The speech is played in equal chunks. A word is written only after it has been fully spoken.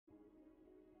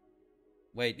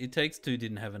Wait, It Takes Two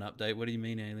didn't have an update. What do you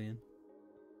mean, Alien?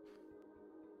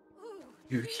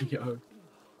 Yu-Gi-Oh!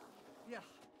 Yeah,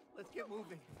 let's get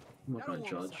moving. I'm not gonna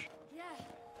judge. Yeah,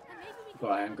 and maybe we But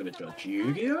can I am gonna judge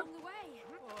Yu-Gi-Oh! along the way.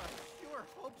 Oh, I sure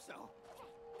hope so.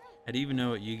 How do you even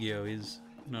know what Yu-Gi-Oh is?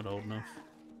 Not old enough.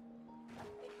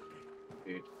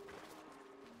 Dude.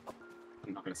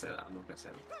 I'm not gonna say that. I'm not gonna say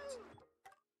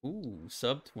that. Ooh,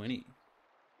 sub 20.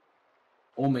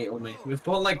 Or me. We've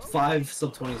bought like 5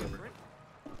 sub-20s already.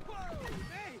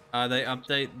 They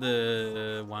update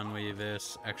the one where you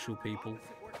verse actual people.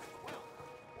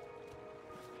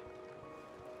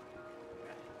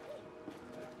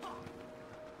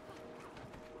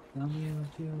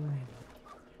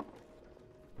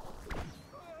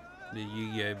 The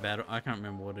Yu-Gi-Oh battle. I can't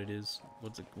remember what it is.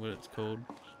 What it's called.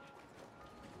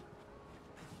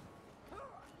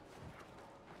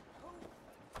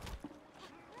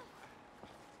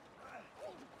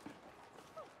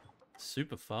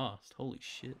 Super fast. Holy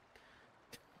shit.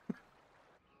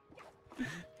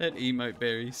 That emote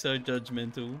berry, so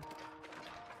judgmental.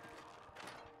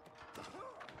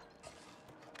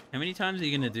 How many times are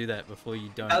you gonna do that before you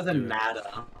don't? Doesn't matter.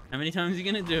 How many times are you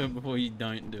gonna do it before you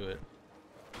don't do it?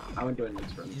 I won't do it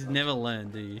next round. You never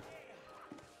learn, do you?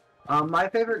 My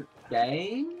favorite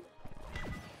game?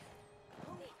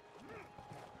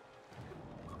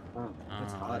 Oh,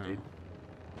 that's hard, dude.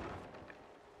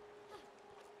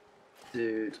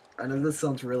 Dude, I know this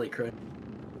sounds really cringe.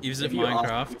 Is it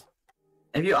Minecraft?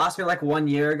 If you asked me like 1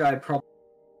 year ago,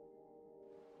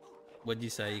 What'd you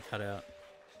say? You cut out.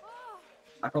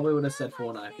 I probably would have said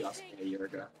Fortnite if you asked me a year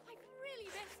ago. I really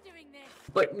miss doing this.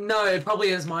 But no, it probably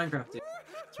is Minecraft, dude.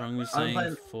 What's wrong with saying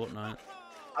Fortnite?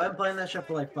 I've been playing that shit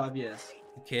for like 5 years.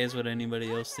 Who cares what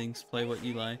anybody else thinks? Play what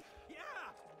you like. Yeah,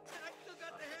 and I still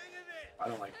got the hang of it. I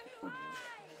don't like it.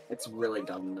 It's really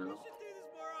dumb now. Do this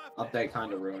more often. Update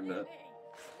kind of ruined it.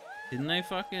 Didn't they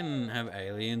fucking have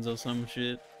aliens or some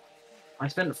shit? I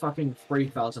spent fucking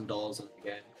 $3,000 on the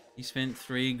game. You spent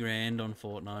 $3 grand on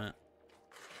Fortnite.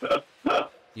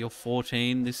 You're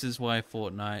 14. This is why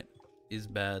Fortnite is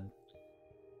bad.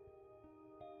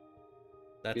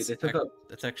 That's Dude, they took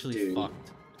that's actually dude.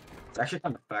 fucked. It's actually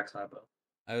kind of facts, hyper.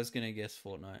 I was gonna guess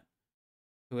Fortnite.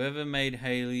 Whoever made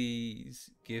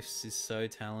Haley's gifts is so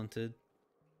talented.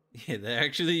 Yeah, they're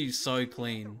actually so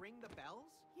clean. Ring the bells?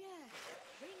 Yeah,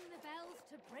 ring the bells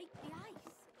to break the ice.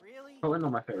 Really? Probably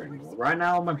not my favorite anymore. Right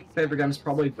now, my favorite game is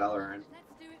probably Valorant.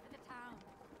 Let's do it for the town.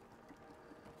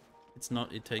 It's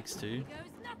not It Takes Two. Here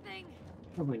goes nothing.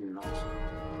 Probably not.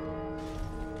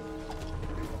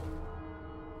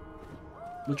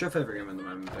 What's your favorite game at the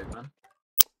moment, big man?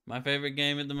 My favorite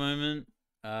game at the moment,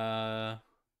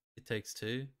 It Takes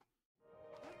Two.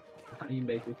 How do you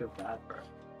make me feel bad, bro?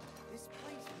 This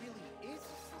place really is a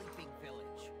sleeping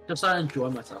village. Just I enjoy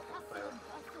myself. Hustle and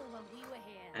bustle when we were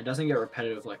here. And it doesn't get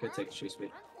repetitive like It Takes Two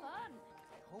speed. And fun.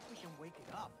 I hope we can wake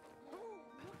it up.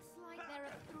 Looks like there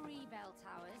are 3 bell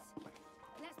towers.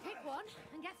 Let's pick one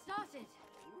and get started.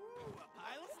 Ooh, a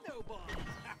pile of snowballs.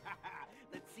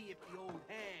 Let's see if the old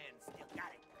hands still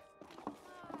got it.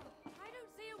 I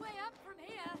don't see a way up from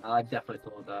here. I definitely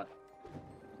thought that.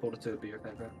 Portal 2 would be your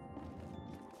favorite.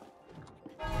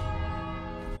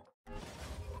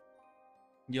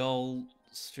 Y'all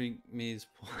stream me as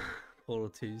Portal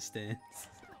 2 stands.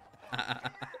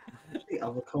 The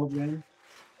other cold game?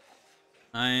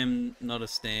 I am not a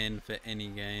stand for any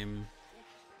game.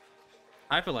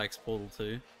 Hyper likes Portal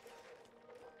 2.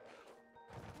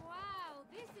 Wow,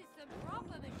 this is some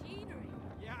proper machinery.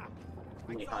 Yeah.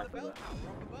 Me I saw high the for bell that. tower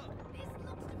up above. This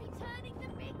looks to be turning the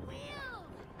big wheel.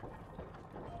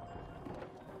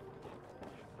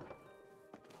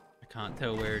 I can't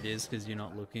tell where it is because you're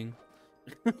not looking.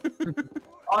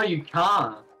 Oh, you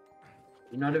can't!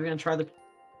 You're not even gonna try the...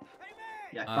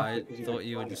 Yeah, fuck I it, 'cause thought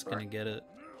you were going just for it. gonna get it.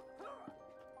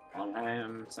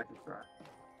 Second try.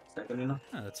 Second enough?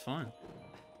 Oh, that's fine.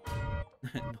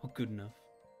 Not good enough.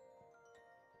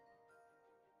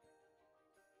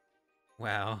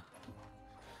 Wow.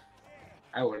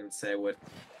 I wouldn't say would.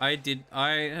 I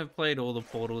have played all the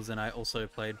Portals and I also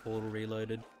played Portal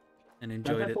Reloaded and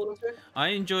enjoyed it. I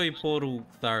enjoy Portal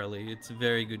thoroughly. It's a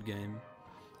very good game.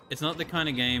 It's not the kind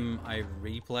of game I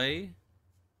replay.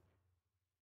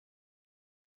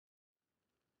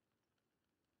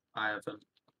 I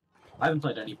haven't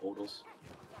played any Portals.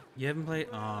 You haven't played?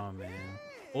 Oh man.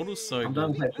 Portal's so I'm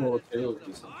done good. playing Portal 2 or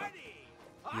do something.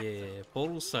 Yeah,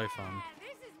 Portal's so fun.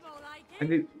 Yeah, this is more like it.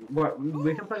 Maybe,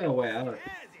 we can play our way out of it.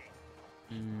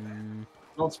 Mm,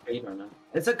 Not speedrun it.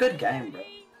 It's a good game, bro. You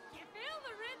feel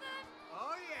the rhythm?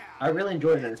 Oh yeah. I really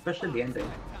enjoyed it, especially the ending.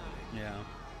 yeah.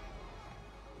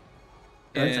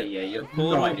 Don't say yeah, you have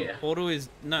Portal, no idea. Portal is...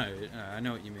 No, I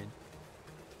know what you mean.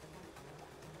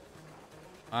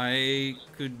 I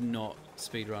could not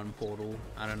speedrun Portal.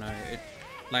 I don't know.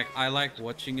 Like, I like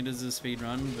watching it as a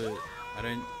speedrun, but I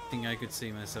don't think I could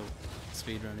see myself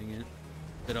speedrunning it.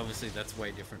 But obviously that's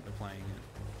way different to playing it.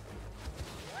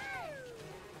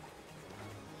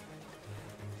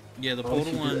 Yeah, the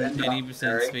Portal one,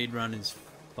 80% speedrun is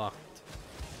fucked.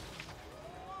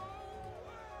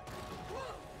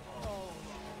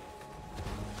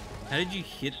 How did you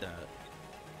hit that?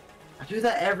 I do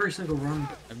that every single run.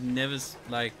 I've never,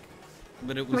 like...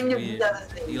 But it was weird.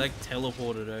 You, like,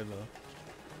 teleported over.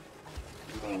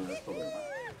 Oh, that's probably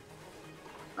right.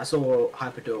 I saw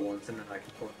Hyper do it once and then I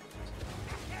can put.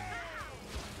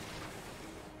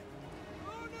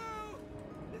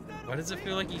 Why does it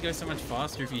feel like you go so much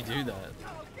faster if you do that?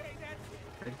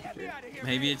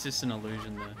 Maybe it's just an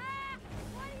illusion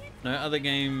though. No other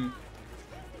game...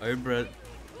 Obra...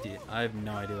 Yeah, I have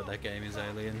no idea what that game is,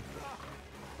 Alien.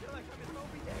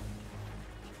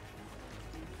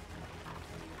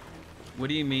 What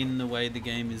do you mean the way the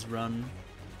game is run?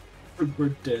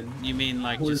 You mean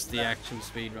like just the actual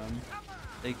speed run?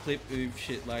 They clip oof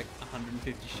shit like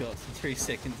 150 shots in 3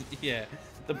 seconds. Yeah,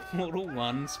 the Portal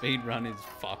 1 speed run is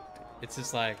fucked. It's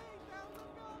just like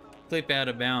clip out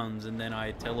of bounds and then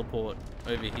I teleport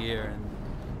over here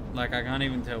and like I can't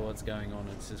even tell what's going on.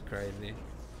 It's just crazy.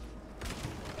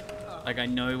 Like I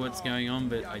know what's going on,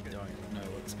 but I don't know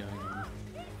what's going on.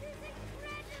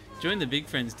 Join the Big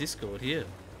Friends Discord here.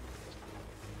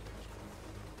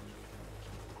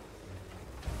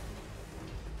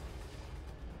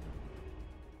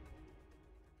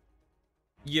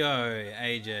 Yo,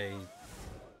 AJ.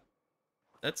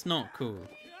 That's not cool.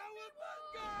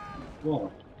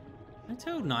 What? I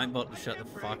tell Nightbot to shut the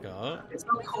fuck up. It's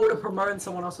not cool to promote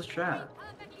someone else's chat.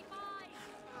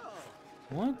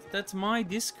 What? That's my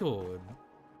Discord.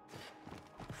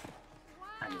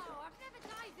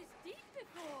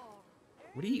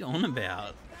 What are you on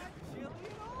about?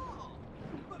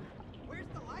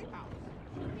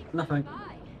 Nothing.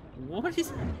 What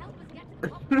is...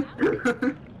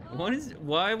 What is...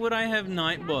 Why would I have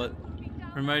Nightbot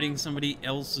promoting somebody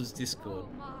else's Discord?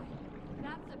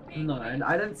 No, and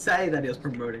I didn't say that he was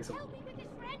promoting something.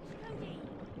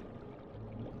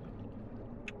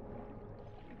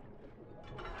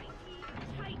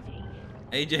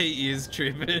 AJ is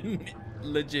tripping.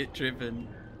 Legit tripping.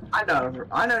 I know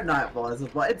Nightbot is,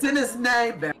 but it's in his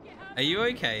name, man. Are you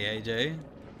okay, AJ?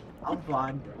 I'm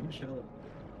fine, bro. I'm chilling.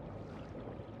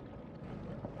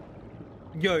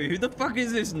 Yo, who the fuck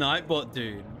is this Nightbot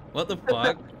dude? What the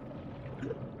fuck?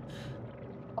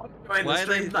 Why are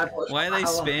they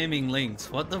spamming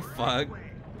links? What the fuck?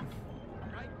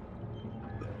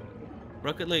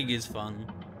 Rocket League is fun.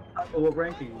 What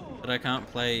ranking? But I can't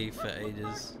play for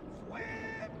ages.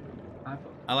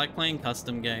 I like playing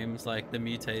custom games like the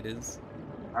Mutators.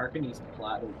 I reckon he's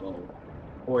plat or gold.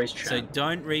 Or he's So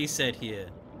don't reset here.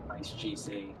 Nice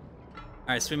GC.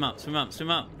 Alright, swim up, swim up,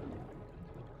 swim up.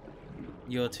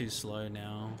 You're too slow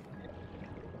now.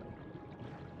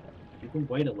 You can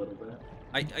wait a little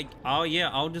bit. Oh yeah,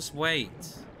 I'll just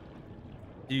wait.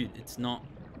 Dude, it's not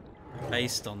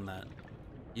based on that.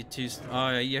 You're too...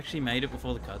 Oh, you actually made it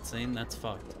before the cutscene? That's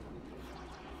fucked.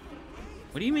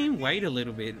 What do you mean wait a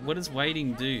little bit? What does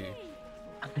waiting do?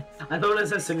 I thought it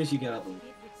was as soon as you get up.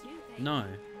 No.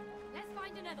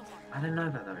 I didn't know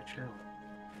that, though. Chill.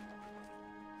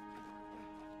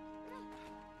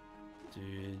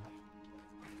 Dude.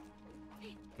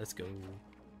 Let's go.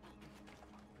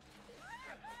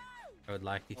 I would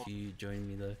like if you join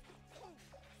me though.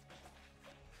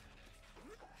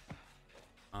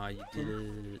 Ah, you did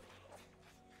it.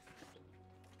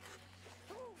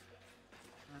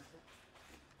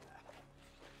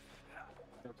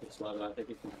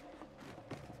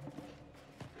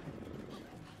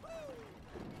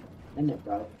 Isn't it,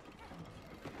 bro?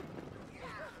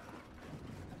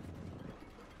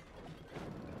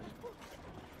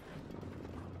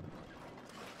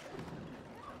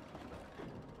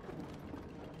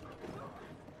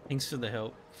 Thanks for the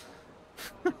help.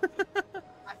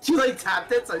 You like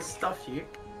tapped it, so I stuffed you.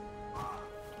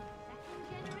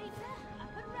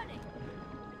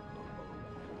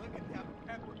 Look at that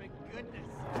peppermint goodness.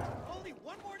 Only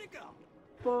one more to go.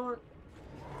 But...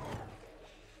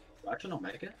 Actually not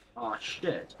make it? Oh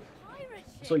shit.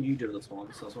 So you do this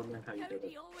one, so I was wondering how you did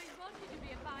it.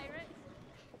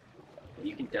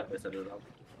 You can definitely set it up.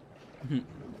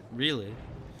 Really?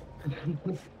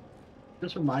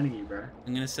 Just reminding you, bro.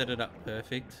 I'm gonna set it up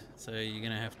perfect, so you're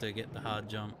gonna have to get the hard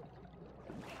jump.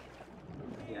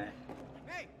 Yeah.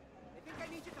 Hey, I think I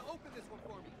need you to open this one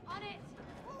for me. On it.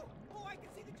 Oh, I can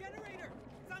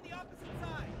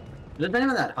It's not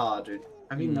even that hard, dude.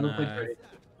 Have you never played No. Cody?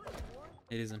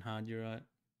 It isn't hard, you're right.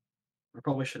 I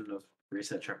probably shouldn't have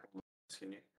reset check.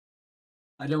 You.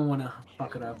 I don't want to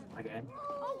fuck it up again.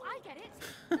 Oh, I get it.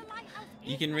 The lighthouse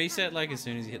You is can the reset cannon like as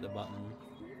fire. soon as you hit the button.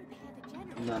 We repair the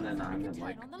general No, fire I and meant turn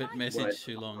like. on the But lights. message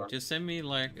too long. Just send me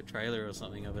like a trailer or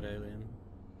something of it, Alien.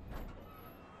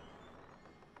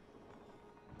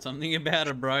 Something about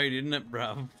a bro, didn't it,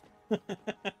 bruv?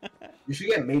 You should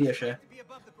get media share. To be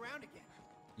above the ground again.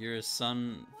 You're a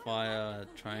sunfire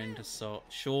trying to solve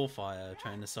Shorefire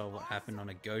trying to solve what happened on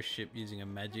a ghost ship using a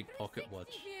magic pocket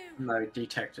watch. No,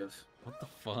 detective. What the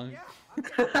fuck?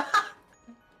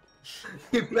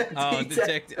 You meant Oh,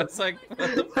 detective. It's like,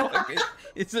 what the fuck?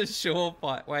 It's a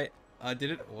Shorefire. Wait,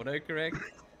 did it autocorrect? Are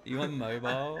you on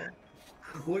mobile?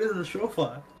 What is a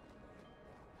surefire?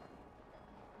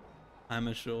 I'm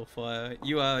a Surefire.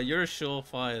 You're a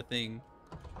Surefire thing.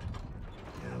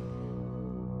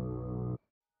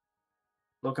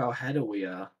 Look how ahead we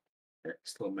are.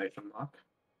 Exclamation mark.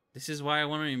 This is why I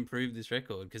want to improve this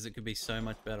record, because it could be so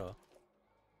much better.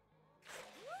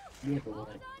 Yeah, but Hold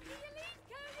like, on to your lead,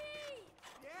 Cody!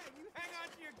 Yeah, you hang on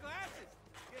to your glasses.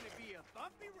 It's gonna be a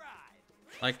bumpy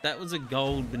ride. Like, that was a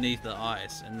gold beneath the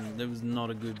ice, and there was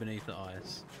not a good beneath the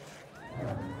ice.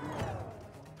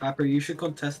 Hyper, you should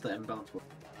contest the inbounds.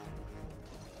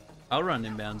 I'll run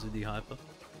inbounds with you, Hyper.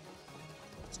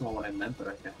 That's not what I meant, but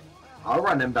okay. I'll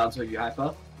run inbounds with you,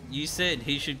 Hyper. You said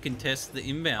he should contest the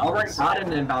I'll run inbounds. hard in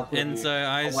inbounds with you. And so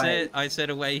Away. I said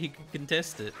a way he could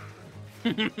contest it.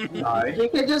 No, he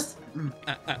can just.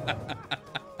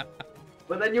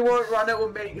 But then you won't run it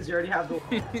with me because you already have the.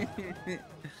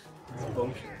 It's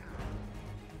bullshit.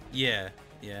 Yeah.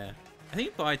 I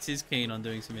think Bites is keen on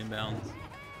doing some inbounds.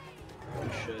 You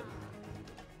should.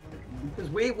 Because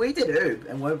we did Oob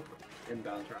and we're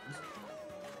inbound runs.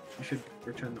 You should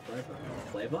return the flavor.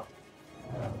 Flavor?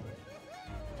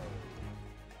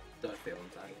 Don't feel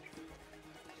entitled.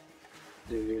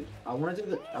 Dude, I want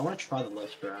to try the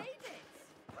left route.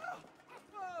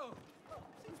 Whoa!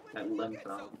 That limp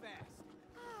route. So fast.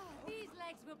 These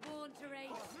legs were born to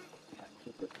race. Yeah,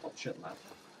 keep the top shit left.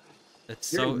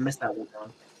 It's You so missed that one.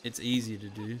 it's easy to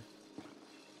do.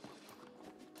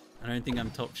 I don't think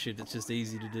I'm top shit, it's just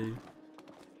easy to do.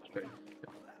 Straight.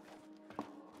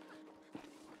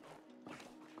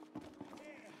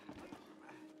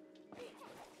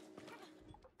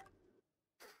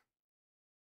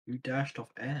 You dashed off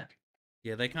air.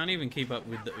 Yeah, they can't even keep up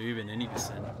with the Uber in any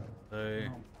percent. So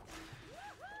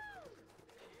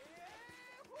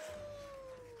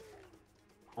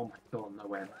Oh my god, no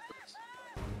way.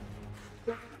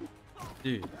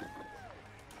 dude.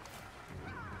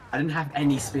 I didn't have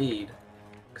any speed.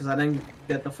 Because I didn't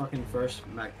get the fucking first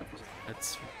magnet.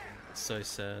 That's so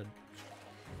sad.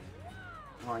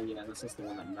 Oh yeah, this is the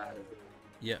one that mattered.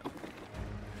 Yeah.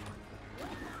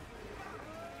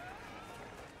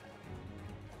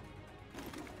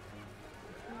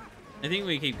 I think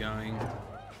we keep going.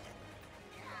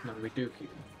 No, we do keep.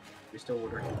 We still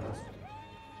ordering this.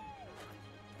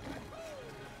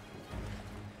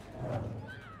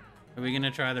 Are we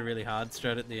gonna try the really hard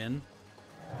strat at the end?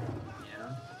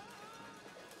 Yeah.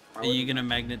 Are you gonna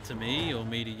magnet to me or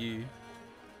me to you?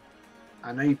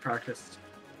 I know you practiced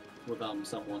with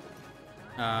someone.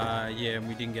 Yeah, and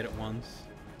we didn't get it once.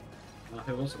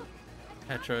 Who was it?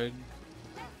 Petro. Let's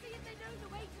see if they know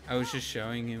the way to I was just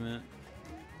showing him it.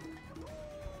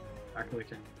 I reckon we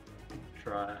can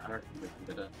try. I reckon we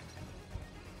can do it.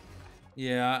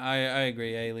 Yeah, I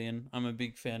agree, Alien. I'm a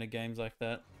big fan of games like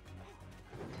that.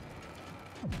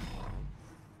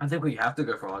 I think we have to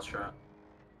go for hard strat.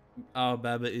 Oh,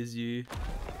 Baba is you.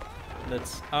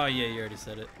 That's. Oh yeah, you already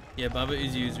said it. Yeah, Baba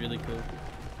is you is really cool.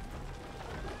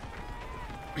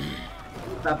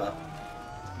 Baba.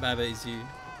 Baba is you.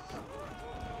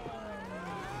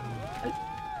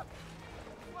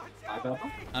 Hi, Baba?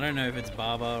 I don't know if it's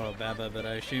Baba or Baba, but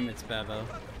I assume it's Baba.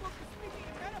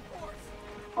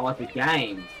 Oh, like the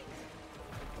game.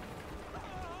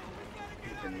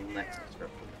 The next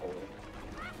script.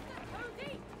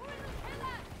 Cody!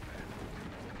 Killer!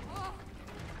 Oh,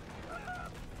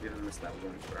 You didn't miss that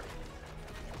one script.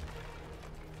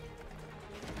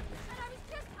 and I was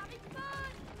just having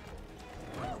fun!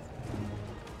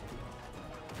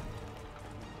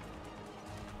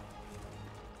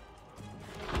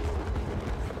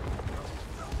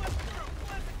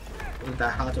 Isn't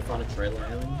that hard to find a trailer,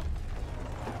 Alien?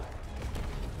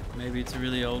 Maybe it's a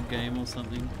really old game or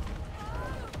something.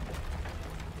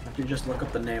 If you just look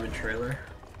up the name and trailer.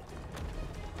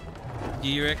 Do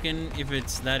you reckon if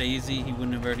it's that easy, he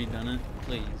wouldn't have already done it?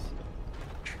 Please.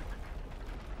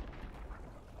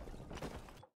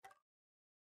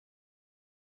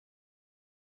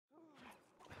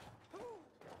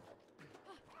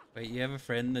 Wait, you have a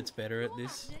friend that's better at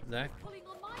this, Zach? Pulling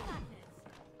on my magnets.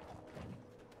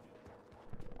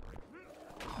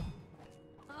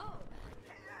 Oh.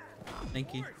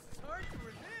 Thank you. It's hard to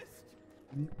resist.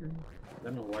 I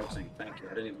don't know why I'm saying thank you.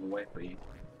 I didn't even wait for you.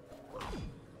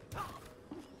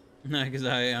 No, because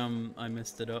I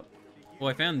messed it up. Well,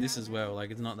 I found this as well.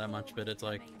 Like, it's not that much, but it's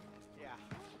like Yeah.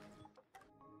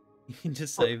 you can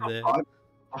just save there. Why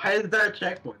is there a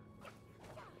checkpoint?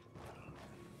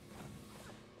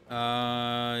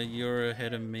 You're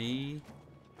ahead of me.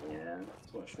 Yeah,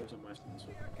 that's what shows on my screen.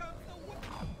 Here comes the whip.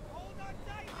 Hold on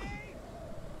tight, Dave.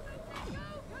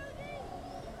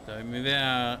 Don't move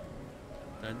out.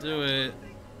 Don't do it.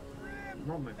 I'm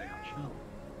not moving out, shut up.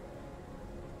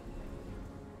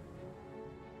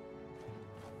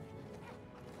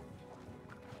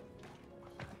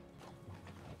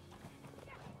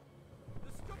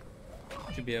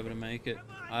 Should be able to make it.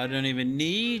 I don't even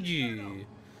need you.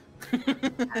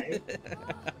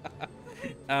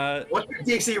 What's your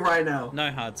DC right now?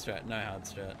 No hard strat. No hard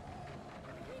strat.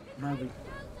 No,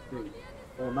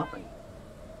 or nothing.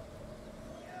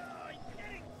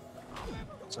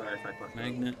 Sorry if I fucked up.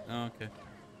 Magnet. Oh, okay.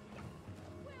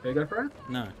 Can you go for it?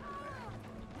 No.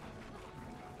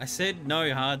 I said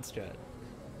no hard strat.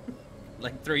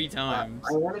 Like 3 times.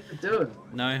 I wanted to do it.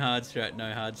 No hard strat.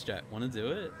 No hard strat. Want to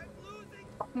do it?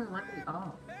 Fucking let me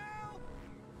up.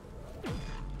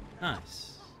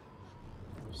 Nice.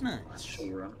 That's Nice.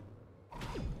 sure.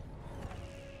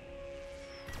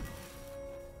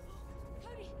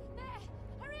 Cody, there!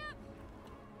 Hurry up!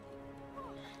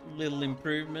 Little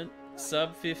improvement.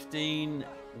 Sub 15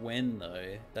 when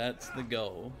though? That's the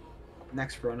goal.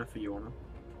 Next runner for you, Honor.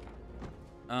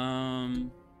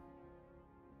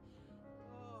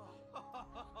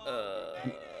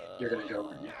 You're gonna go,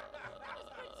 aren't you?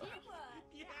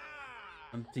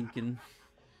 I'm thinking.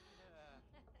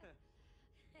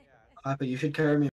 But you should carry me